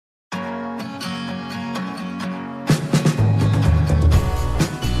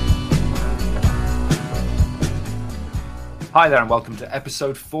Hi there and welcome to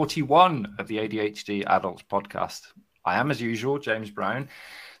episode 41 of the ADHD Adults Podcast. I am, as usual, James Brown,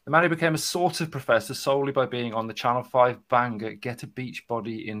 the man who became a sort of professor solely by being on the Channel 5 banger Get a Beach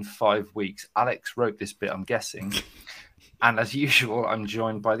Body in 5 Weeks. Alex wrote this bit, I'm guessing. And as usual, I'm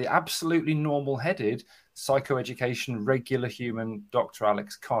joined by the absolutely normal-headed psychoeducation regular human, Dr.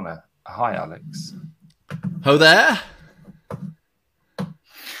 Alex Connor. Hi, Alex. Ho there.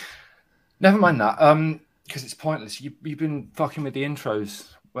 Never mind that. Because it's pointless. You've been fucking with the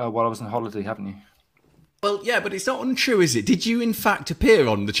intros while I was on holiday, haven't you? Well, yeah, but it's not untrue, is it? Did you, in fact, appear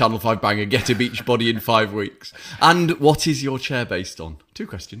on the Channel 5 banger Get a Beach Body in 5 Weeks? And what is your chair based on? 2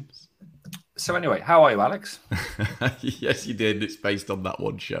 questions. So anyway, how are you, Alex? Yes, you did. It's based on that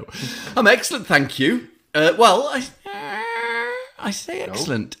one show. I'm excellent, thank you. I say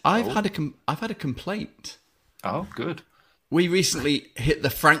excellent. I've had a complaint. Oh, good. We recently hit the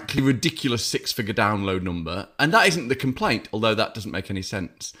frankly ridiculous 6-figure download number, and that isn't the complaint, although that doesn't make any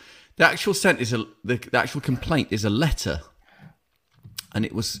sense. The actual complaint is a letter, and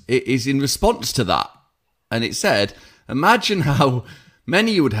it is in response to that, and it said, "Imagine how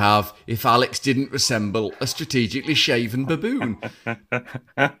many you would have if Alex didn't resemble a strategically shaven baboon."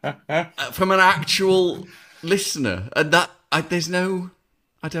 From an actual listener, and I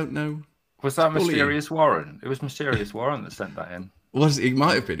don't know. Was that Mysterious Warren? It was Mysterious Warren that sent that in. It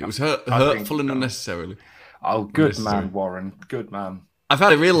might have been. It was hurtful and unnecessarily. Oh, good man, Warren. Good man. I've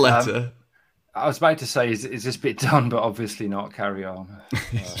had a real letter. I was about to say, is this bit done? But obviously not. Carry on.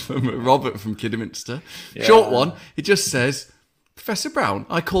 It's from Robert from Kidderminster. Yeah. Short one. It just says, "Professor Brown,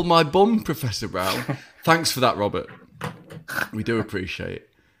 I call my bum Professor Brown." Thanks for that, Robert. We do appreciate it.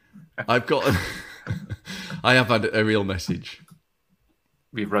 I have had a real message.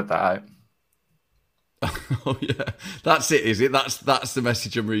 We've read that out. Oh yeah, that's it, is it? That's the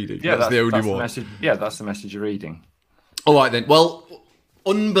message I'm reading. Yeah, that's the only one. The message. Yeah, that's the message you're reading. All right then. Well,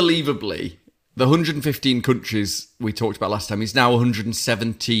 unbelievably, the 115 countries we talked about last time is now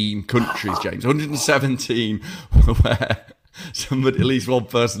 117 countries, James. 117 where somebody, at least one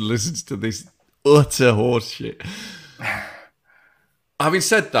person, listens to this utter horseshit. Having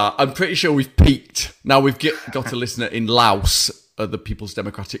said that, I'm pretty sure we've peaked. Now we've got a listener in Laos, the People's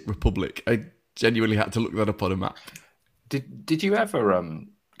Democratic Republic. I genuinely had to look that up on a map. Did you ever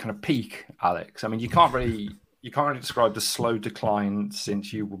kind of peak, Alex? I mean, you can't really describe the slow decline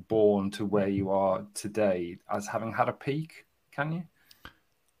since you were born to where you are today as having had a peak, can you?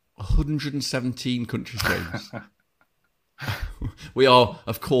 117 countries, James. We are,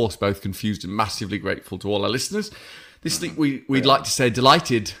 of course, both confused and massively grateful to all our listeners. This week we'd like to say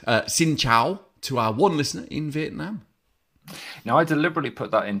delighted Xin Chao to our one listener in Vietnam. Now, I deliberately put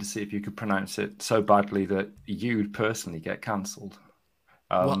that in to see if you could pronounce it so badly that you'd personally get cancelled.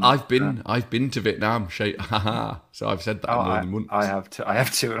 Well, I've been to Vietnam, so I've said that more than once. I have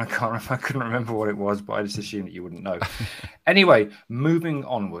too, and I couldn't remember what it was, but I just assumed that you wouldn't know. Anyway, moving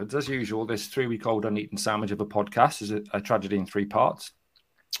onwards, as usual, this 3-week-old uneaten sandwich of a podcast is a tragedy in 3 parts,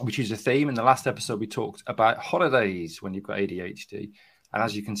 which is a theme. In the last episode, we talked about holidays when you've got ADHD. And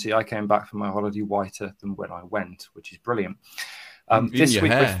as you can see, I came back from my holiday whiter than when I went, which is brilliant. This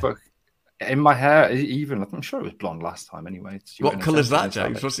week, in my hair, even I'm sure it was blonde last time. Anyway, what colour is that,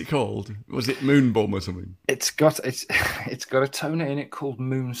 James? What's it called? Was it Moonbum or something? It's got a toner in it called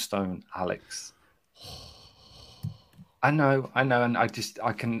Moonstone, Alex. I know, and I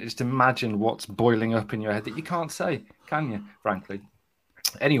can just imagine what's boiling up in your head that you can't say, can you? Frankly,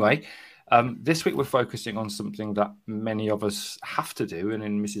 anyway. This week we're focusing on something that many of us have to do, and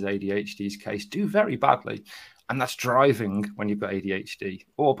in Mrs. ADHD's case, do very badly, and that's driving when you've got ADHD,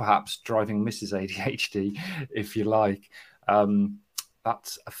 or perhaps driving Mrs. ADHD, if you like.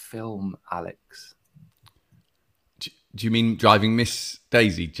 That's a film, Alex. Do you mean Driving Miss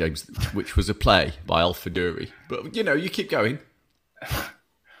Daisy, James, which was a play by Alpha Dury? But, you keep going.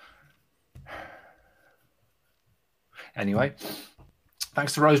 Anyway...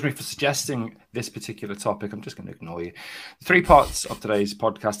 Thanks to Rosemary for suggesting this particular topic. I'm just going to ignore you. The 3 parts of today's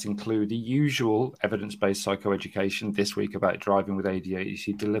podcast include the usual evidence-based psychoeducation, this week about driving with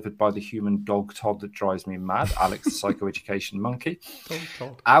ADHD, delivered by the human dog Todd that drives me mad, Alex, the psychoeducation monkey.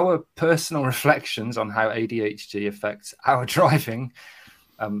 Todd. Our personal reflections on how ADHD affects our driving.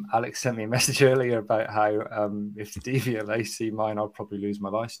 Alex sent me a message earlier about how if the DVLA see mine, I'll probably lose my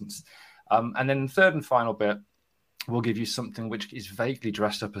license. And then the third and final bit, we'll give you something which is vaguely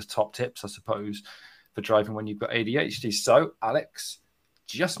dressed up as top tips, I suppose, for driving when you've got ADHD. So, Alex,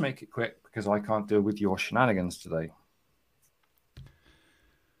 just make it quick because I can't deal with your shenanigans today.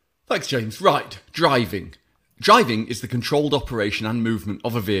 Thanks, James. Right, driving. Driving is the controlled operation and movement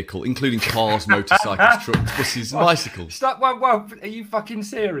of a vehicle, including cars, motorcycles, trucks, buses, and bicycles. Stop! Well, are you fucking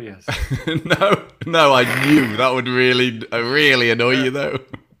serious? No, I knew that would really annoy you, though.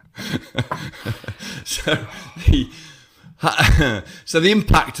 So the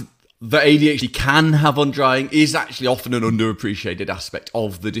impact that ADHD can have on driving is actually often an underappreciated aspect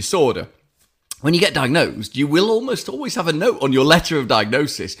of the disorder. When you get diagnosed, you will almost always have a note on your letter of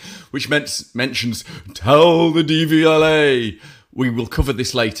diagnosis, which mentions, tell the DVLA. We will cover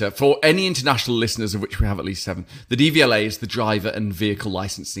this later. For any international listeners, of which we have at least 7, the DVLA is the Driver and Vehicle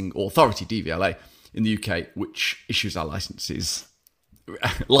Licensing Authority, DVLA, in the UK, which issues our licenses.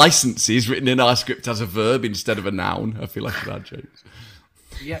 Licenses written in our script as a verb instead of a noun. I feel like that, James.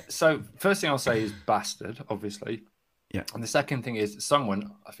 Yeah, so first thing I'll say is bastard, obviously. Yeah. And the second thing is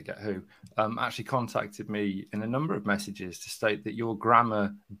someone, I forget who, actually contacted me in a number of messages to state that your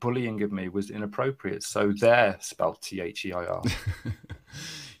grammar bullying of me was inappropriate. So they're spelled T-H-E-I-R.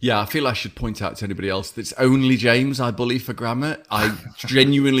 Yeah, I feel I should point out to anybody else that it's only James I bully for grammar. I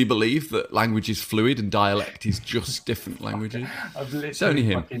genuinely believe that language is fluid and dialect is just different languages. I've literally it's only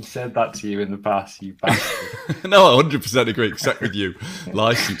him. fucking said that to you in the past, you bastard. No, I 100% agree, except with you.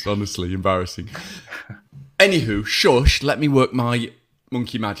 License, honestly, embarrassing. Anywho, shush, let me work my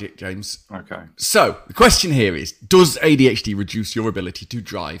monkey magic, James. Okay. So, the question here is, does ADHD reduce your ability to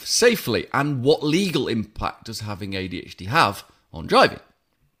drive safely? And what legal impact does having ADHD have on driving?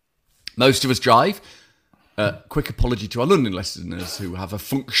 Most of us drive. Quick apology to our London listeners who have a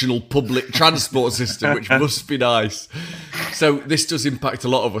functional public transport system, which must be nice. So this does impact a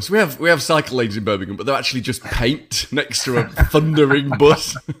lot of us. We have cycle lanes in Birmingham, but they're actually just paint next to a thundering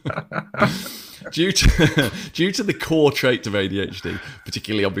bus. Due to the core trait of ADHD,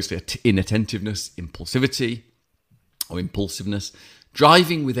 particularly obviously inattentiveness, impulsivity, or impulsiveness,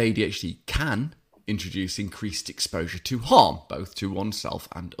 driving with ADHD can introduce increased exposure to harm, both to oneself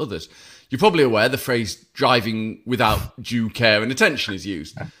and others. You're probably aware the phrase driving without due care and attention is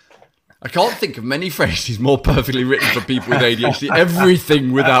used. I can't think of many phrases more perfectly written for people with ADHD.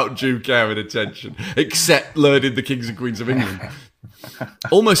 Everything without due care and attention, except learning the kings and queens of England.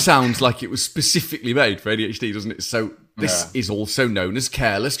 Almost sounds like it was specifically made for ADHD, doesn't it? So this is also known as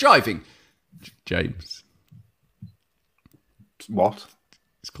careless driving. James. What?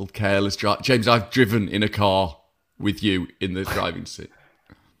 It's called careless driving. James, I've driven in a car with you in the driving seat.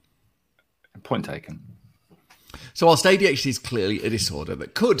 Point taken. So whilst ADHD is clearly a disorder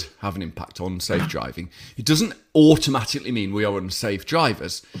that could have an impact on safe driving, it doesn't automatically mean we are unsafe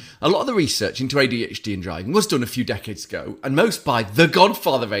drivers. A lot of the research into ADHD and driving was done a few decades ago, and most by the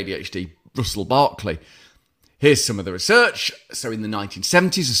godfather of ADHD, Russell Barkley. Here's some of the research. So in the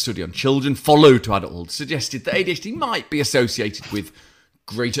 1970s, a study on children followed to adulthood suggested that ADHD might be associated with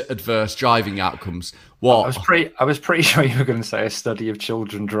greater adverse driving outcomes. What? I was pretty sure you were going to say a study of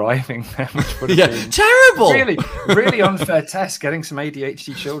children driving. Which would have been terrible. Really unfair test. Getting some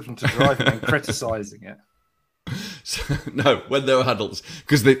ADHD children to drive and then criticising it. So, no, when they were adults,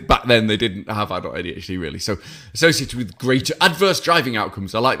 because back then they didn't have adult ADHD really. So associated with greater adverse driving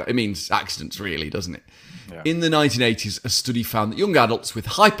outcomes. I like that. It means accidents, really, doesn't it? Yeah. In the 1980s, a study found that young adults with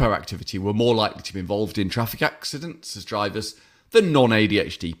hyperactivity were more likely to be involved in traffic accidents as drivers than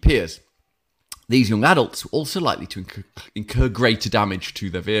non-ADHD peers. These young adults were also likely to incur greater damage to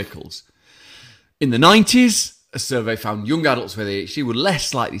their vehicles. In the 90s, a survey found young adults with ADHD were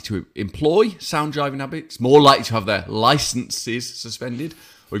less likely to employ sound driving habits, more likely to have their licenses suspended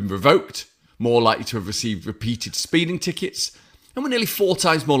or even revoked, more likely to have received repeated speeding tickets, and were nearly 4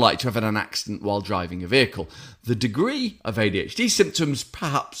 times more likely to have had an accident while driving a vehicle. The degree of ADHD symptoms,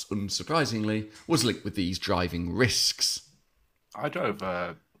 perhaps unsurprisingly, was linked with these driving risks. I drove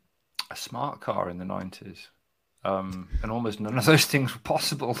a smart car in the 90s, and almost none of those things were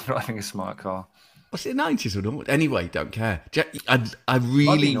possible driving a smart car. Was it the 90s or not? Anyway, don't care. I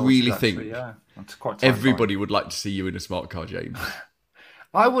really think everybody would like to see you in a smart car, James.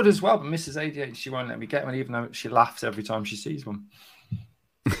 I would as well, but Mrs. ADHD, she won't let me get one, even though she laughs every time she sees one.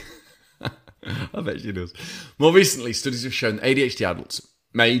 I bet she does. More recently, studies have shown that ADHD adults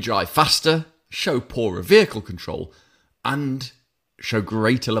may drive faster, show poorer vehicle control, and show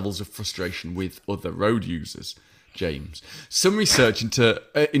greater levels of frustration with other road users. James. Some research into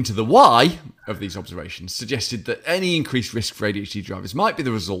the why of these observations suggested that any increased risk for ADHD drivers might be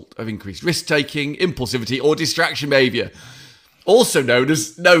the result of increased risk-taking, impulsivity, or distraction behaviour. Also known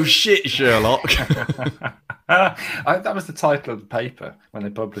as no shit, Sherlock. That was the title of the paper when they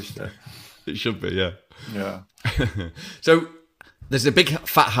published it. It should be, yeah. Yeah. So there's a big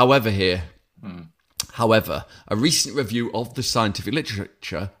fat however here. However, a recent review of the scientific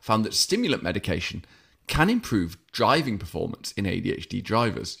literature found that stimulant medication can improve driving performance in ADHD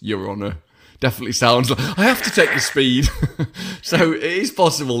drivers. Your Honour, definitely sounds like I have to take the speed. So it is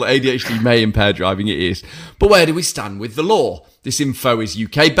possible that ADHD may impair driving. It is. But where do we stand with the law? This info is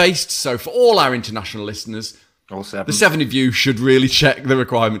UK based. So for all our international listeners, the 7 of you should really check the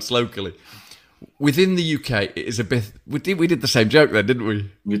requirements locally. Within the UK, it is a bit... We did the same joke then, didn't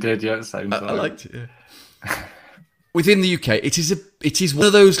we? We did, yeah, same time. I liked it, yeah. Within the UK, it is one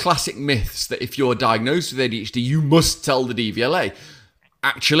of those classic myths that if you're diagnosed with ADHD, you must tell the DVLA.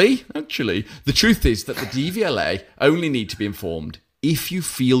 Actually, the truth is that the DVLA only need to be informed if you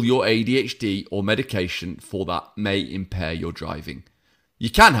feel your ADHD or medication for that may impair your driving. You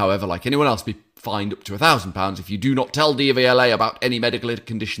can, however, like anyone else, be fined up to £1,000 if you do not tell DVLA about any medical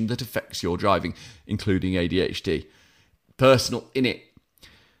condition that affects your driving, including ADHD. Personal in it.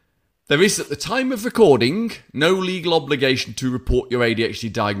 There is, at the time of recording, no legal obligation to report your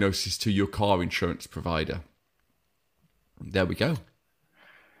ADHD diagnosis to your car insurance provider. There we go.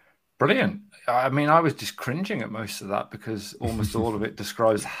 Brilliant. I mean, I was just cringing at most of that because almost all of it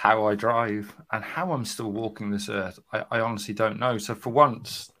describes how I drive and how I'm still walking this earth. I honestly don't know. So for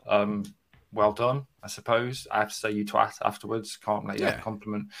once, well done, I suppose. I have to say you twat afterwards. Can't let you have a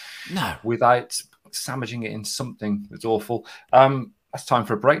compliment. No. Without sandwiching it in something that's awful. That's time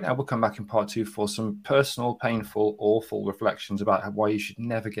for a break now. We'll come back in part 2 for some personal, painful, awful reflections about why you should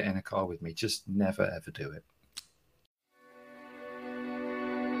never get in a car with me. Just never, ever do it.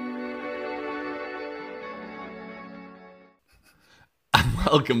 And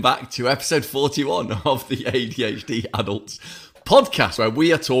welcome back to episode 41 of the ADHD Adults podcast, where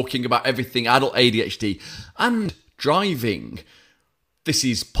we are talking about everything adult ADHD and driving. This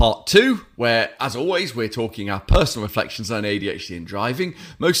is part 2, where, as always, we're talking our personal reflections on ADHD and driving.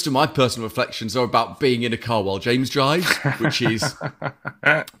 Most of my personal reflections are about being in a car while James drives, which is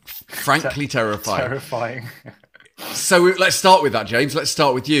frankly terrifying. Terrifying. So let's start with that, James. Let's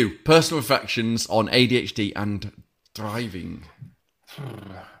start with you. Personal reflections on ADHD and driving.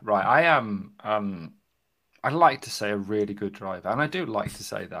 Right, I am... I like to say a really good driver, and I do like to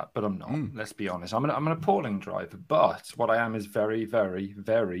say that, but I'm not. Let's be honest. I'm an appalling driver, but what I am is very, very,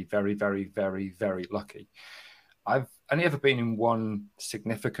 very, very, very, very, very lucky. I've only ever been in one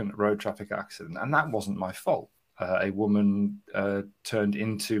significant road traffic accident, and that wasn't my fault. A woman turned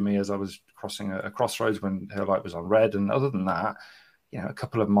into me as I was crossing a crossroads when her light was on red, and other than that, a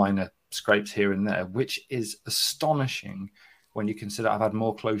couple of minor scrapes here and there, which is astonishing when you consider I've had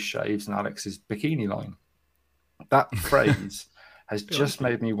more close shaves than Alex's bikini line. That phrase has just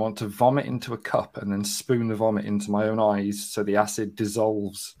made me want to vomit into a cup and then spoon the vomit into my own eyes so the acid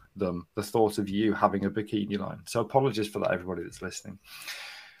dissolves them, the thought of you having a bikini line. So apologies for that, everybody that's listening.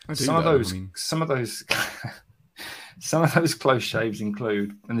 Some of those close shaves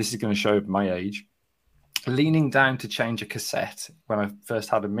include, and this is going to show my age, leaning down to change a cassette when I first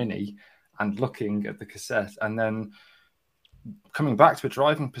had a Mini and looking at the cassette and then coming back to a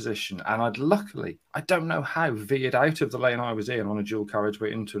driving position, and I don't know how, veered out of the lane I was in on a dual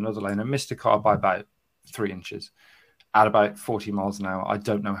carriageway into another lane and missed a car by about 3 inches at about 40 miles an hour. I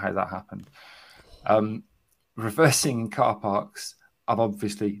don't know how that happened. Reversing in car parks, I've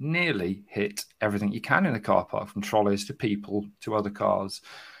obviously nearly hit everything you can in a car park, from trolleys to people to other cars,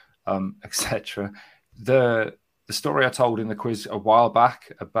 etc. The story I told in the quiz a while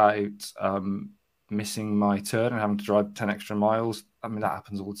back about missing my turn and having to drive 10 extra miles. I mean, that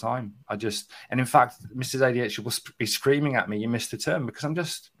happens all the time. And in fact, Mrs. ADHD will be screaming at me, you missed a turn, because I'm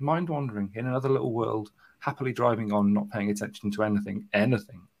just mind wandering in another little world, happily driving on, not paying attention to anything.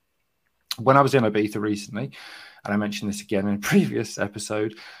 When I was in Ibiza recently, and I mentioned this again in a previous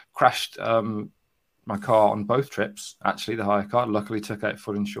episode, crashed my car on both trips, actually, the hire car. Luckily took out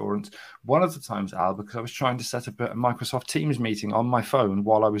full insurance. One of the times, Al, because I was trying to set up a Microsoft Teams meeting on my phone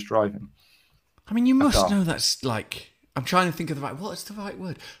while I was driving. I mean, you must know that's like... I'm trying to think of what's the right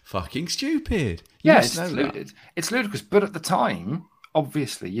word? Fucking stupid. It's ludicrous. But at the time,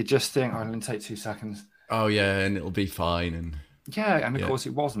 obviously, you just think, it'll only take 2 seconds. Oh, yeah, and it'll be fine. And of course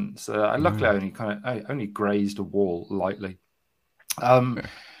it wasn't. So luckily, I only grazed a wall lightly. Mrs.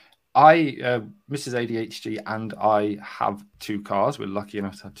 ADHD and I have 2 cars. We're lucky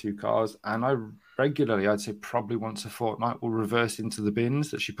enough to have 2 cars. And I regularly, I'd say probably once a fortnight, will reverse into the bins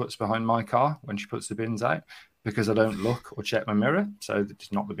that she puts behind my car when she puts the bins out, because I don't look or check my mirror. So that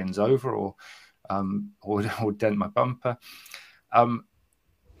just knock the bins over or dent my bumper.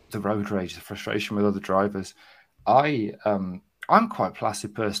 The road rage, the frustration with other drivers. I'm quite a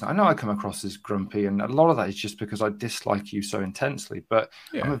placid person. I know I come across as grumpy, and a lot of that is just because I dislike you so intensely. But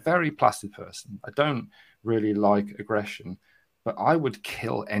I'm a very placid person. I don't really like aggression, but I would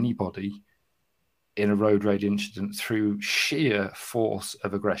kill anybody in a road rage incident through sheer force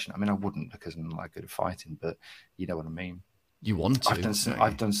of aggression. I mean, I wouldn't because I'm not that good at fighting, but you know what I mean. You want to?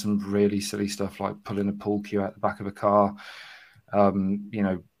 I've done some really silly stuff like pulling a pool cue out the back of a car.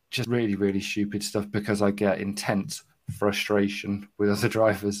 Just really, really stupid stuff because I get intense frustration with other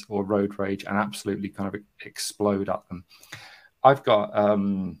drivers or road rage and absolutely kind of explode at them. I've got, I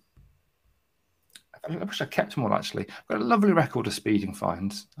wish I kept them all actually. I've got a lovely record of speeding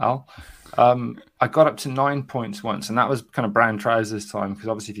fines, Al. I got up to 9 points once, and that was kind of brown trousers time because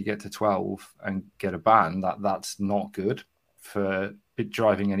obviously if you get to 12 and get a ban, that's not good for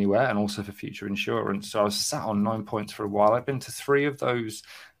driving anywhere and also for future insurance. So I was sat on 9 points for a while. I've been to 3 of those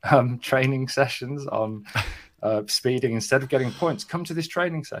training sessions on speeding. Instead of getting points, come to this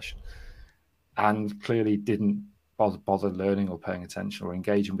training session, and clearly didn't bother learning or paying attention or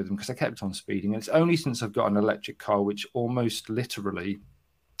engaging with them because I kept on speeding. And it's only since I've got an electric car, which almost literally,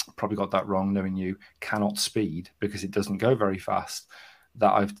 probably got that wrong knowing you, cannot speed because it doesn't go very fast,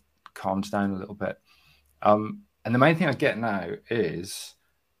 that I've calmed down a little bit. And the main thing I get now is,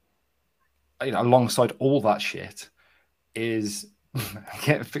 alongside all that shit, is I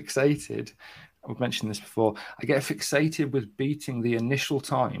get fixated. I've mentioned this before. I get fixated with beating the initial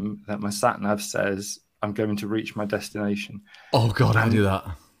time that my sat nav says I'm going to reach my destination. Oh God, I do that.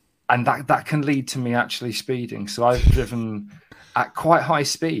 And that can lead to me actually speeding. So I've driven at quite high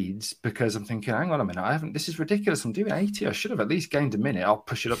speeds because I'm thinking, hang on a minute, this is ridiculous. I'm doing 80. I should have at least gained a minute. I'll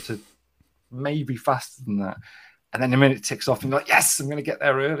push it up to maybe faster than that. And then the minute ticks off and you're like, yes, I'm going to get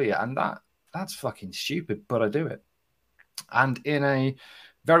there earlier. And that's fucking stupid, but I do it. And in a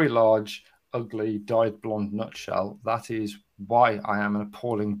very large, ugly, dyed blonde nutshell, that is why I am an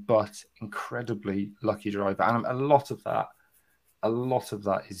appalling but incredibly lucky driver. And a lot of that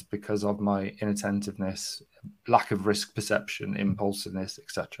is because of my inattentiveness, lack of risk perception, impulsiveness,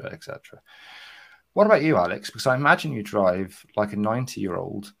 etc., etc. What about you, Alex? Because I imagine you drive like a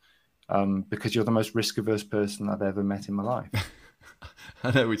 90-year-old because you're the most risk-averse person I've ever met in my life.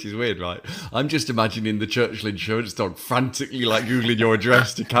 I know, which is weird, right? I'm just imagining the Churchill insurance dog frantically like Googling your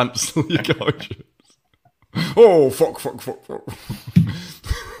address to cancel your car insurance. Oh, fuck.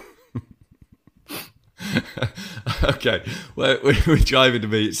 Okay, we're driving to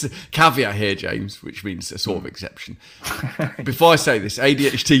me. It's a caveat here, James, which means a sort of exception. Before I say this,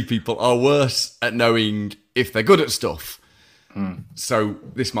 ADHD people are worse at knowing if they're good at stuff. So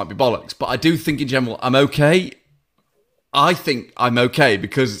this might be bollocks, but I do think in general I'm okay. I think I'm okay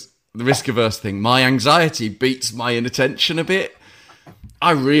because the risk-averse thing, my anxiety beats my inattention a bit.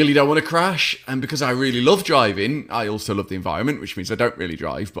 I really don't want to crash, and because I really love driving, I also love the environment, which means I don't really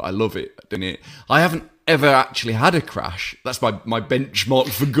drive, but I love it, doing it. I haven't ever actually had a crash. That's my benchmark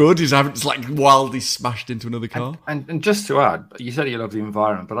for good, is I haven't like wildly smashed into another car. And just to add, you said you love the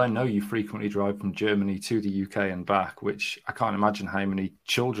environment, but I know you frequently drive from Germany to the UK and back, which I can't imagine how many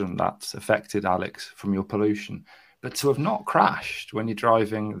children that's affected, Alex, from your pollution. But to have not crashed when you're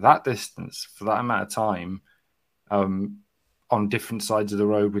driving that distance for that amount of time on different sides of the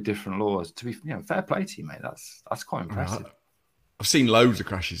road with different laws, to be, fair play to you, mate. That's quite impressive. I've seen loads of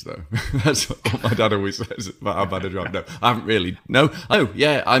crashes though. That's what my dad always says about how bad I drive. No, I haven't really. No. Oh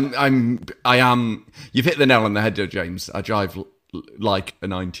yeah, I am. You've hit the nail on the head, though, James. I drive like a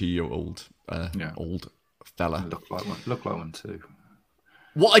 90-year-old old fella. Look like one too.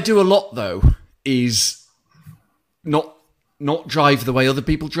 What I do a lot though is not drive the way other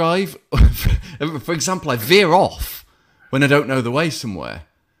people drive. For example, I veer off when I don't know the way somewhere.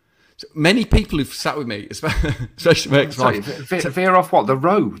 So many people who've sat with me, especially my ex-wife... Veer off what? The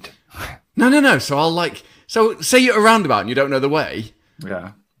road? No. So say you're at a roundabout and you don't know the way.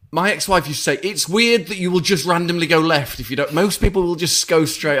 Yeah. My ex-wife used to say, it's weird that you will just randomly go left if you don't... Most people will just go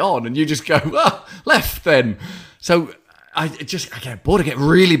straight on and you just go, left then. So I get bored. I get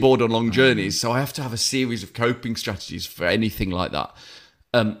really bored on long journeys. So I have to have a series of coping strategies for anything like that.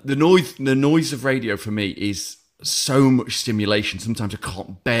 The noise of radio for me is so much stimulation. Sometimes I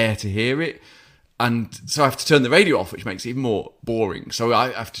can't bear to hear it, and so I have to turn the radio off, which makes it even more boring. So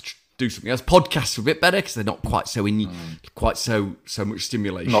I have to do something else. Podcasts are a bit better because they're not quite so so much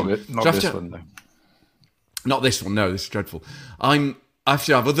stimulation. Not this one though. Not this one. No, this is dreadful. I have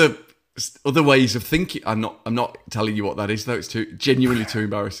to have other ways of thinking. I'm not telling you what that is though. It's genuinely too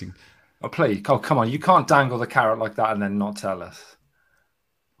embarrassing. Oh please, come on! You can't dangle the carrot like that and then not tell us.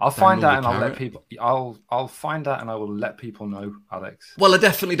 I'll find out and I'll let people. I'll find out and I will let people know, Alex. Well, I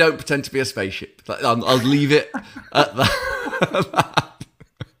definitely don't pretend to be a spaceship. I'll leave it at that.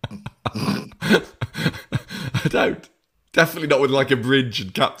 I don't. Definitely not with like a bridge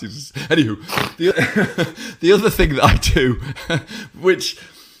and captives. Anywho, the other thing that I do, which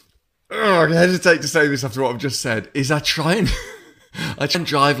I hesitate to say this after what I've just said, is I try and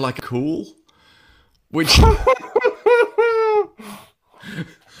drive like a cool, which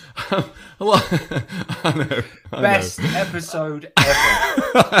well, I know. Best episode ever.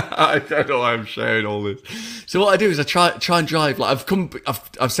 I don't know why I'm sharing all this. So what I do is I try and drive like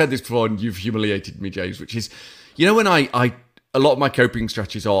I've said this before, and you've humiliated me, James. Which is, when I a lot of my coping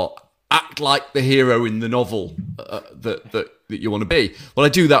strategies are act like the hero in the novel that you want to be. Well, I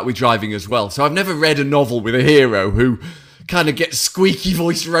do that with driving as well. So I've never read a novel with a hero who kind of gets squeaky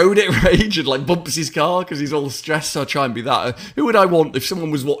voice road rage and like bumps his car because he's all stressed. So I try and be that. Who would I want if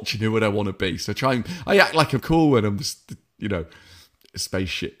someone was watching? Who would I want to be? So I act like I'm cool when I'm just a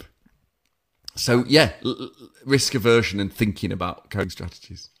spaceship. So yeah, risk aversion and thinking about coping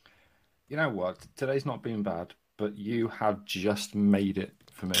strategies. You know what? Today's not been bad, but you have just made it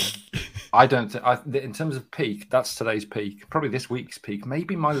for me. I don't think, in terms of peak, that's today's peak, probably this week's peak,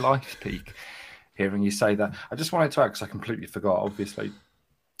 maybe my life's peak. Hearing you say that, I just wanted to add, because I completely forgot, obviously.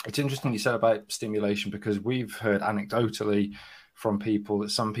 It's interesting you said about stimulation, because we've heard anecdotally from people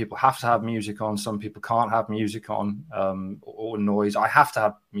that some people have to have music on, some people can't have music on, or noise. I have to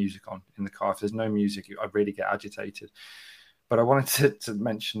have music on in the car. If there's no music, I really get agitated. But I wanted to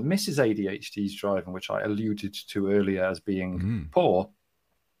mention Mrs. ADHD's driving, which I alluded to earlier as being poor.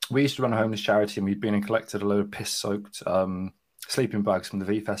 We used to run a homeless charity, and we'd been and collected a load of piss-soaked sleeping bags from the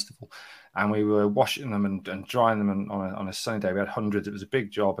V Festival. And we were washing them and drying them on a sunny day. We had hundreds. It was a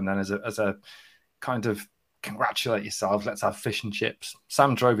big job. And then as a kind of congratulate yourselves, let's have fish and chips.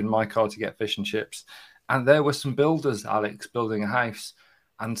 Sam drove in my car to get fish and chips. And there were some builders, Alex, building a house.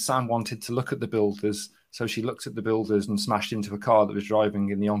 And Sam wanted to look at the builders. So she looked at the builders and smashed into a car that was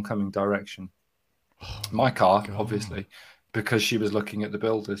driving in the oncoming direction. My car, obviously, because she was looking at the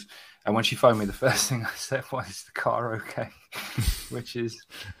builders. And when she phoned me, the first thing I said was, "Is the car okay?" which is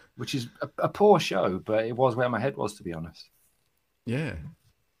a poor show, but it was where my head was, to be honest. Yeah.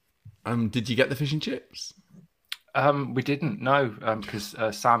 Did you get the fish and chips? We didn't, no, because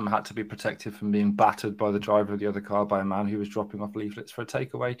Sam had to be protected from being battered by the driver of the other car by a man who was dropping off leaflets for a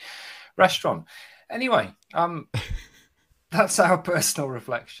takeaway restaurant. Anyway, that's our personal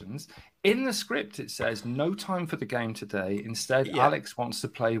reflections. In the script, it says, no time for the game today. Instead, Alex wants to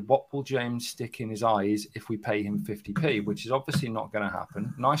play What Will James Stick in His Eyes If We Pay Him 50p, which is obviously not going to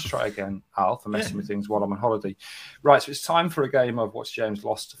happen. Nice try again, Al, for messing with things while I'm on holiday. Right, so it's time for a game of What's James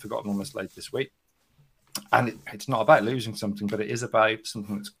Lost, Forgotten, or Mislaid this week. And it's not about losing something, but it is about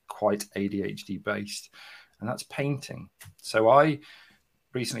something that's quite ADHD-based, and that's painting. So I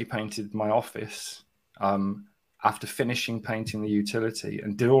recently painted my office after finishing painting the utility,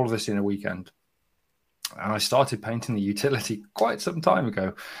 and did all of this in a weekend. And I started painting the utility quite some time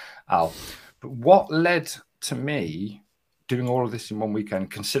ago, Al. But what led to me doing all of this in one weekend,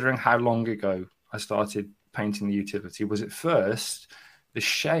 considering how long ago I started painting the utility, was at first the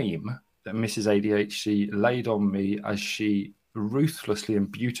shame that Mrs. ADHD laid on me as she ruthlessly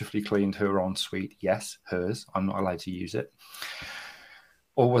and beautifully cleaned her ensuite. Yes, hers. I'm not allowed to use it.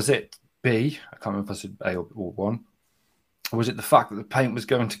 Or was it B? I can't remember if I said A or 1. Or was it the fact that the paint was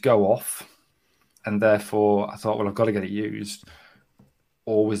going to go off, and therefore I thought, well, I've got to get it used?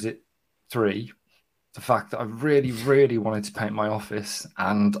 Or was it 3? The fact that I really, really wanted to paint my office,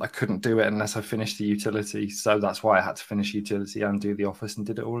 and I couldn't do it unless I finished the utility. So that's why I had to finish utility and do the office, and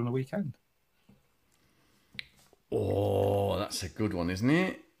did it all in a weekend. Oh, that's a good one, isn't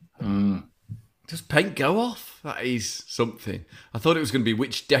it? Does paint go off? That is something. I thought it was going to be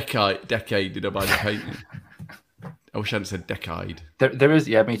which decade did I buy the painting? I wish I hadn't said decade. There is,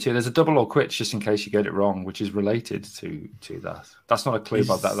 yeah, me too. There's a double or quits just in case you get it wrong, which is related to that. That's not a clue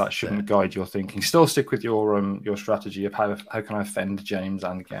about that. That shouldn't guide your thinking. Still stick with your strategy of how can I offend James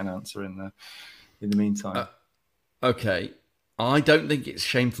and get an answer in the meantime. Okay, I don't think it's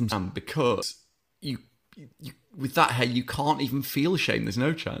shame from Sam, because you with that hair you can't even feel shame. There's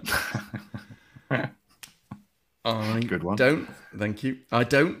no chance. Good one. Thank you. I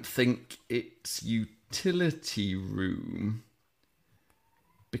don't think it's utility room,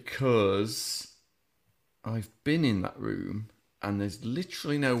 because I've been in that room and there's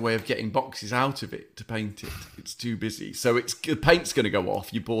literally no way of getting boxes out of it to paint it. It's too busy. So the paint's going to go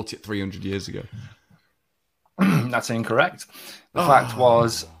off. You bought it 300 years ago. That's incorrect. The fact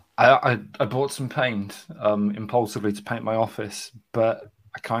was, I bought some paint impulsively to paint my office, but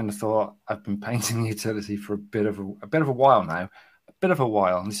I kind of thought I've been painting the utility for a bit of a while now. And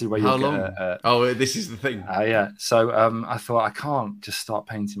this is where you get. This is the thing. Yeah. So I thought I can't just start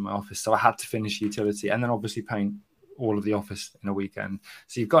painting my office, so I had to finish utility and then obviously paint all of the office in a weekend.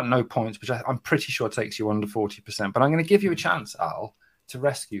 So you've got no points, which I'm pretty sure takes you under 40%. But I'm going to give you a chance, Al, to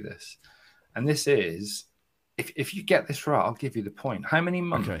rescue this. And this is, if you get this right, I'll give you the point. How many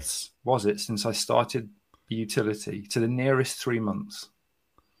months was it since I started the utility to the nearest 3 months?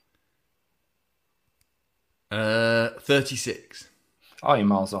 36. Oh, you're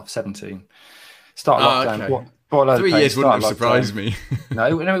miles off. 17. Start lockdown. Okay. Bought a load of 3 paint, years wouldn't have start surprised lockdown.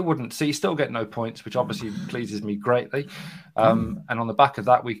 me. No, it wouldn't. So you still get no points, which obviously pleases me greatly. And on the back of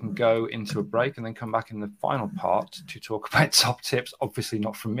that, we can go into a break and then come back in the final part to talk about top tips. Obviously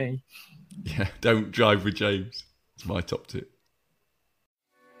not from me. Yeah, don't drive with James. It's my top tip.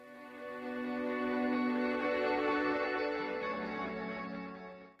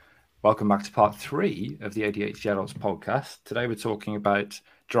 Welcome back to part 3 of the ADHD Adults podcast. Today we're talking about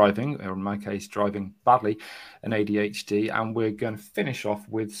driving, or in my case, driving badly, and ADHD, and we're going to finish off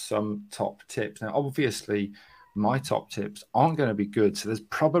with some top tips. Now, obviously, my top tips aren't going to be good, so there's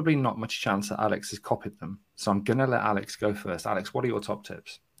probably not much chance that Alex has copied them. So I'm going to let Alex go first. Alex, what are your top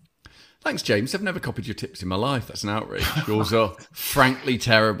tips? Thanks, James. I've never copied your tips in my life. That's an outrage. Yours are frankly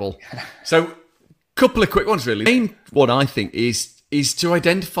terrible. So, couple of quick ones, really. The main one, I think, is to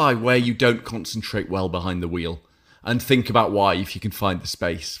identify where you don't concentrate well behind the wheel and think about why, if you can find the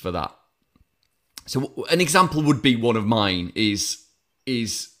space for that. So an example would be one of mine is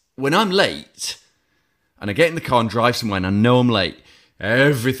when I'm late and I get in the car and drive somewhere and I know I'm late,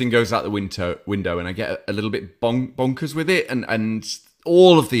 everything goes out the window and I get a little bit bonkers with it, and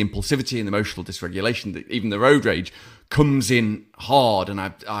all of the impulsivity and emotional dysregulation, even the road rage, comes in hard, and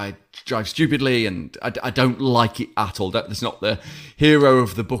I drive stupidly, and I don't like it at all. That's not the hero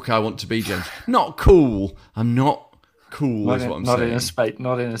of the book I want to be, James. Not cool. I'm not cool, is what I'm saying.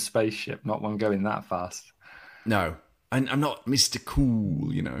 Not in a spaceship, not one going that fast. No, I'm not Mr.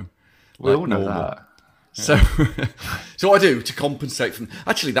 Cool, you know. We all know that. So, so what I do to compensate from...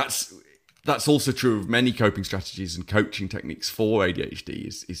 Actually, that's also true of many coping strategies and coaching techniques for ADHD,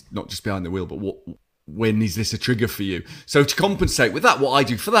 is not just behind the wheel, but when is this a trigger for you? So to compensate with that, what I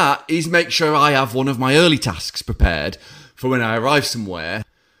do for that is make sure I have one of my early tasks prepared for when I arrive somewhere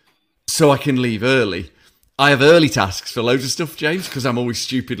so I can leave early. I have early tasks for loads of stuff, James, because I'm always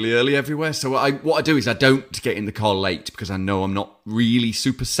stupidly early everywhere. So what I do is I don't get in the car late because I know I'm not really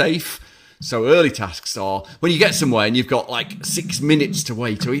super safe. So early tasks are when you get somewhere and you've got like 6 minutes to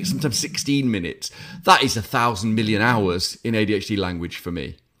wait, or sometimes 16 minutes. That is 1,000 million hours in ADHD language for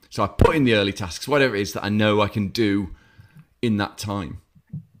me. So I put in the early tasks, whatever it is that I know I can do in that time.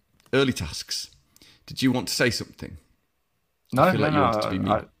 Early tasks. Did you want to say something? No. I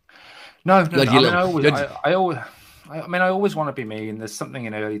always want to be me, and there's something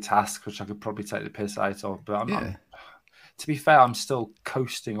in early tasks which I could probably take the piss out of. But to be fair, I'm still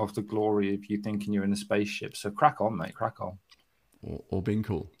coasting off the glory of you thinking you're in a spaceship. So crack on, mate, crack on. Or being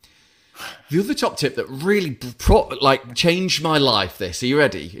cool. The other top tip that really changed my life, are you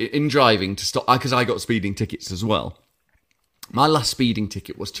ready? In driving to stop, because I got speeding tickets as well. My last speeding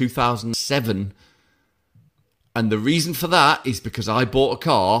ticket was 2007. And the reason for that is because I bought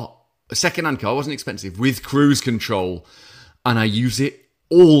a second-hand car, wasn't expensive, with cruise control. And I use it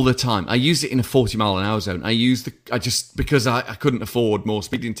all the time. I use it in a 40-mile-an-hour zone. Because I couldn't afford more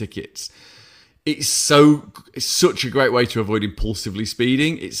speeding tickets. It's such a great way to avoid impulsively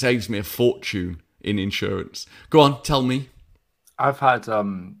speeding. It saves me a fortune in insurance. Go on, tell me. I've had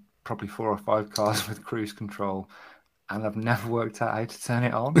probably 4 or 5 cars with cruise control, and I've never worked out how to turn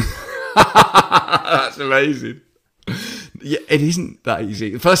it on. That's amazing. Yeah, it isn't that easy.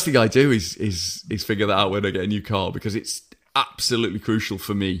 The first thing I do is figure that out when I get a new car, because it's absolutely crucial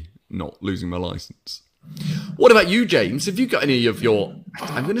for me not losing my license. What about you, James? Have you got any of your,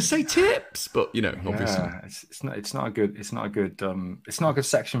 I'm going to say tips, but obviously it's not a good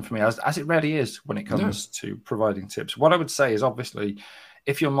section for me, as it rarely is when it comes to providing tips. What I would say is, obviously,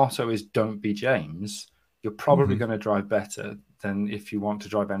 if your motto is don't be James, you're probably going to drive better than if you want to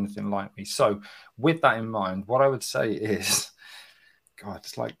drive anything like me. So with that in mind, what I would say is, God,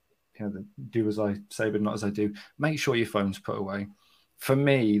 it's like, do as I say, but not as I do. Make sure your phone's put away. For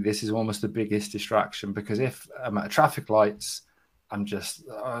me, this is almost the biggest distraction, because if I'm at traffic lights, I'm just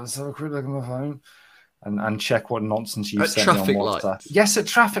so quick look at my phone and check what nonsense you've sent me on WhatsApp. Lights. Yes, at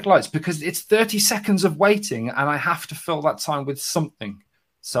traffic lights, because it's 30 seconds of waiting and I have to fill that time with something.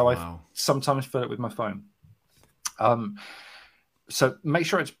 So I sometimes fill it with my phone. So make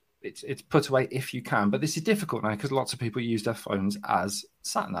sure it's put away if you can. But this is difficult now because lots of people use their phones as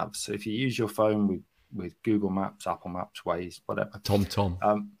sat navs. So if you use your phone with Google Maps, Apple Maps, Waze, whatever.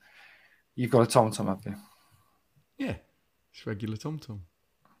 TomTom. You've got a TomTom, have you? Yeah, it's regular TomTom.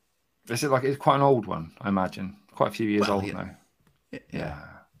 Is it it's quite an old one, I imagine? Quite a few years old now. Yeah.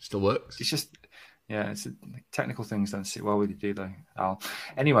 Still works. It's just, Yeah, technical things don't sit well with you, do they, Al?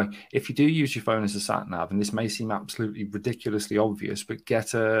 Anyway, if you do use your phone as a sat nav, and this may seem absolutely ridiculously obvious, but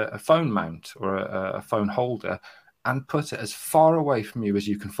get a phone mount or a phone holder and put it as far away from you as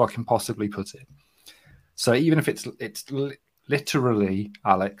you can fucking possibly put it. So even if it's literally,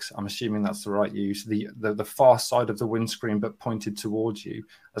 Alex, I'm assuming that's the right use, the far side of the windscreen but pointed towards you,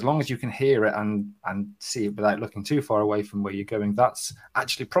 as long as you can hear it and see it without looking too far away from where you're going, that's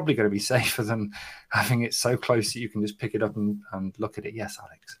actually probably going to be safer than having it so close that you can just pick it up and look at it. Yes,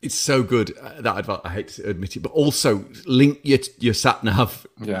 Alex. It's so good, that advice. I hate to admit it, but also link your sat nav.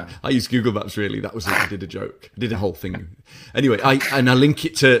 Yeah. I use Google Maps, really. That was it. I did a joke. I did a whole thing. Anyway, I link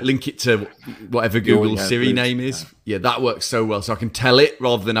it to whatever Google Siri name is. Yeah, that works so well. So I can tell it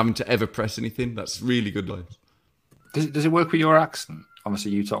rather than having to ever press anything. That's really good lines. Does it work with your accent?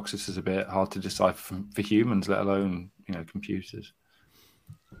 Obviously, Eutoxis is a bit hard to decipher for humans, let alone computers.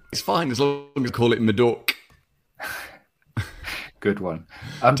 It's fine as long as I call it Madoc. Good one.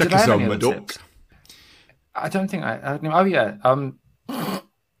 Check us on Madoc. I don't think I know. Oh yeah.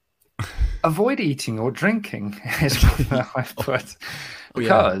 Avoid eating or drinking is what I've put,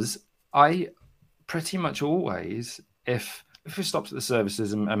 because I pretty much always, if it stops at the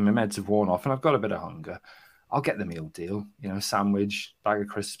services and my meds have worn off and I've got a bit of hunger, I'll get the meal deal, a sandwich, bag of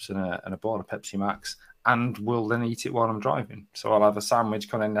crisps and a bottle of Pepsi Max, and will then eat it while I'm driving. So I'll have a sandwich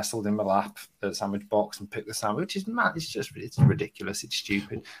kind of nestled in my lap, the sandwich box, and pick the sandwich, which is mad. It's ridiculous. It's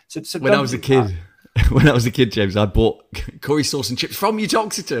stupid. So when I was a kid, James, I bought curry sauce and chips from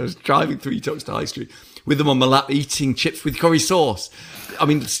Eutoxeter. I was driving through Eutoxeter High Street with them on my lap, eating chips with curry sauce. I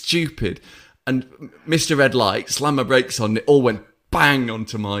mean, stupid. And Mr. Red Light, slammed my brakes on, it all went bang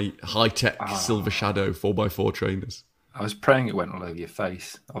onto my high-tech Silver Shadow 4x4 trainers. I was praying it went all over your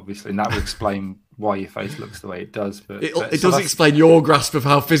face, obviously, and that would explain why your face looks the way it does. But it does explain your grasp of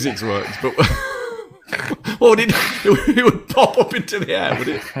how physics works, but it would pop up into the air, would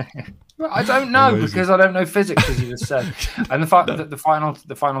it? I don't know, because I don't know physics, as you just said. And the fact that the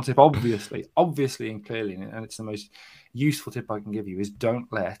final tip, obviously and clearly, and it's the most useful tip I can give you, is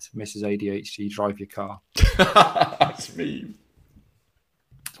don't let Mrs. ADHD drive your car. That's mean.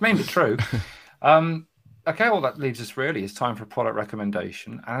 It's mean but true. Okay, all that leaves us really is time for a product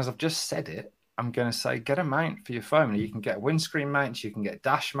recommendation. And as I've just said it, I'm going to say get a mount for your phone. You can get windscreen mounts, you can get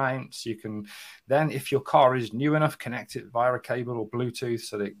dash mounts, you can then, if your car is new enough, connect it via a cable or Bluetooth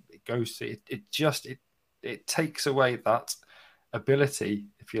so that it goes to it takes away that ability,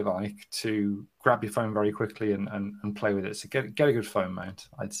 if you like, to grab your phone very quickly and play with it. So get a good phone mount,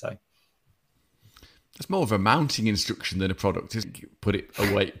 I'd say. It's more of a mounting instruction than a product, isn't it? Put it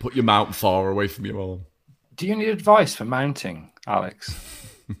away, put your mount far away from your arm. Do you need advice for mounting, Alex?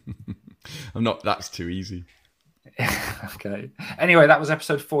 That's too easy. Okay. Anyway, that was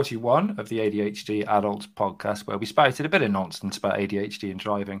episode 41 of the ADHD Adults podcast, where we spouted a bit of nonsense about ADHD and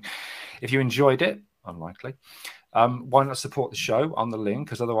driving. If you enjoyed it, unlikely, why not support the show on the link?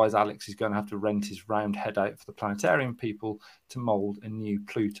 Because otherwise Alex is going to have to rent his round head out for the planetarium people to mould a new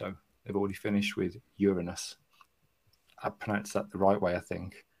Pluto. They've already finished with Uranus. I pronounced that the right way, I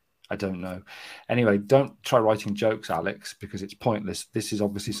think. I don't know. Anyway, don't try writing jokes, Alex, because it's pointless. This is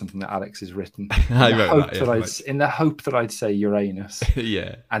obviously something that Alex has written in the hope that I'd say Uranus.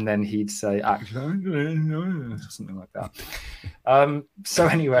 Yeah. And then he'd say something like that. So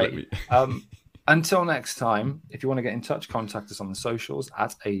anyway, until next time, if you want to get in touch, contact us on the socials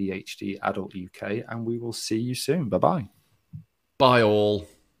at ADHD Adult UK, and we will see you soon. Bye-bye. Bye all.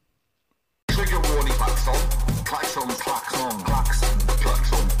 Trigger warning, klaxon, klaxon, klaxon, klaxon,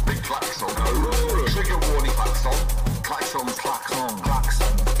 klaxon, big klaxon. Trigger warning, klaxon, klaxon, klaxon, klaxon.